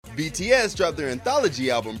BTS dropped their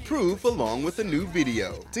Anthology album Proof along with a new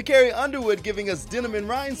video, to Carrie Underwood giving us Denim and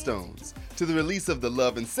Rhinestones, to the release of the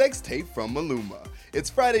Love and Sex tape from Maluma. It's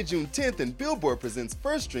Friday, June 10th, and Billboard presents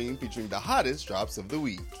First Stream featuring the hottest drops of the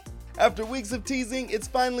week. After weeks of teasing, it's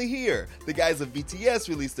finally here. The guys of BTS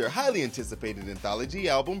released their highly anticipated Anthology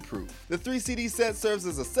album Proof. The 3-CD set serves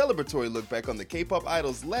as a celebratory look back on the K-pop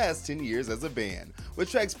idol's last 10 years as a band, with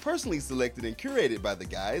tracks personally selected and curated by the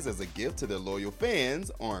guys as a gift to their loyal fans,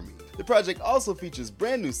 ARMY. The project also features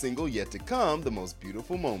brand new single Yet to Come, The Most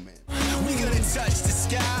Beautiful Moment. We gonna touch the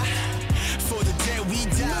sky for the day we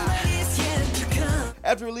die.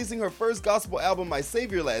 After releasing her first gospel album, My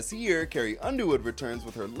Savior, last year, Carrie Underwood returns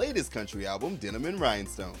with her latest country album, Denim and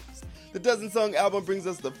Rhinestones. The dozen-song album brings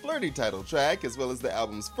us the flirty title track, as well as the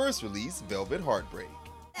album's first release, Velvet Heartbreak.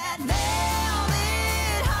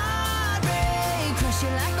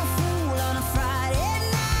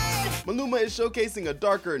 Maluma is showcasing a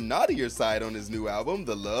darker, naughtier side on his new album,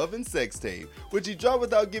 The Love and Sex tape, which he dropped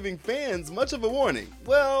without giving fans much of a warning.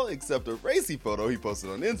 Well, except a racy photo he posted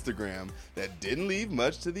on Instagram that didn't leave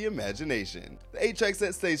much to the imagination. The 8-track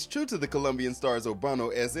set stays true to the Colombian star's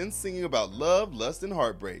urbano essence, singing about love, lust, and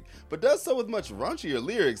heartbreak, but does so with much raunchier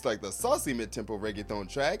lyrics like the saucy mid-tempo reggaeton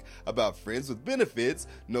track about friends with benefits,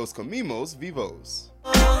 Nos Comimos Vivos.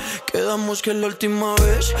 Quedamos que la última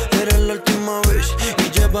vez era la última vez y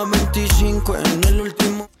lleva 25 en el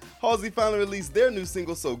último. Halsey finally released their new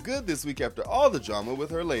single So Good this week after all the drama with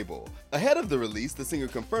her label. Ahead of the release, the singer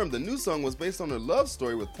confirmed the new song was based on her love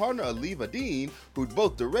story with partner Ali Vadin, who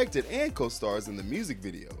both directed and co-stars in the music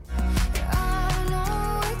video. I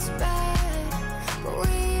know it's bad, but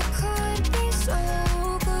we could be so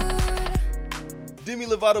good. Demi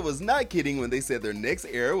Lovato was not kidding when they said their next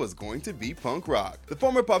era was going to be punk rock. The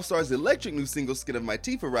former pop star's electric new single Skin of My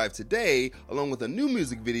Teeth arrived today, along with a new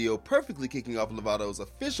music video perfectly kicking off Lovato's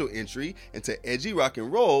official entry into edgy rock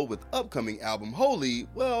and roll with upcoming album Holy.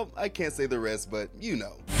 Well, I can't say the rest, but you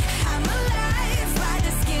know. I'm alive by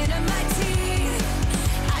the skin of my teeth.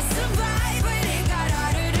 I survived when it got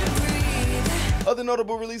harder to breathe. Other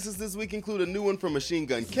notable releases this week include a new one from Machine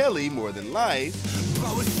Gun Kelly, More Than Life.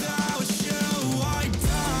 But without you, I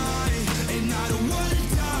die, and I don't wanna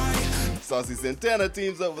die. Saucy Santana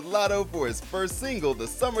teams up with Lotto for his first single, the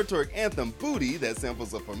summer twerk anthem Booty, that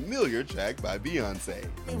samples a familiar track by Beyonce.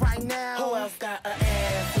 Right now, who else got an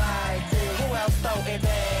ass like this? Who else throw it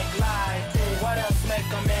back like this? What else make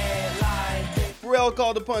a man like this? Pharrell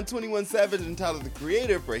called upon 21 Savage and Tyler the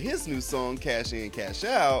Creator for his new song Cash In, Cash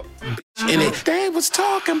Out. They was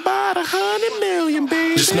talking about 100 million,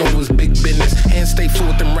 baby. Just know it was big business and stay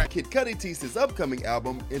forth and right. Kid Cudi teased his upcoming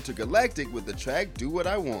album Intergalactic with the track Do What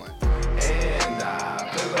I Want. And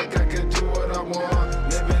I feel like I could do what I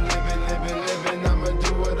want. Living, I'ma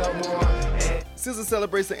do what I want. SZA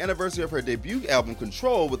celebrates the anniversary of her debut album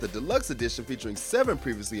Control with a deluxe edition featuring 7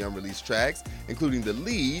 previously unreleased tracks, including the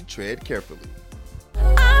lead, Tread Carefully.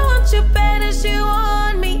 I want you better as you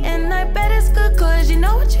want me, and I bet it's good cause you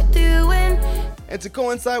know what you're doing. And to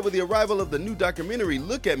coincide with the arrival of the new documentary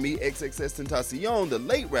Look at Me, XXXTentacion, the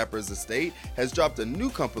late rapper's estate, has dropped a new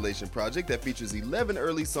compilation project that features 11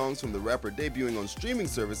 early songs from the rapper debuting on streaming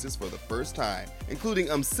services for the first time, including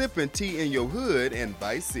I'm Sippin' Tea in Your Hood and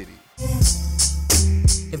Vice City.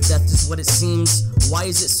 If that is what it seems, why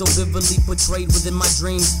is it so vividly portrayed within my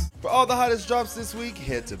dreams? For all the hottest drops this week,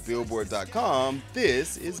 head to Billboard.com.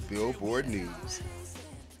 This is Billboard News.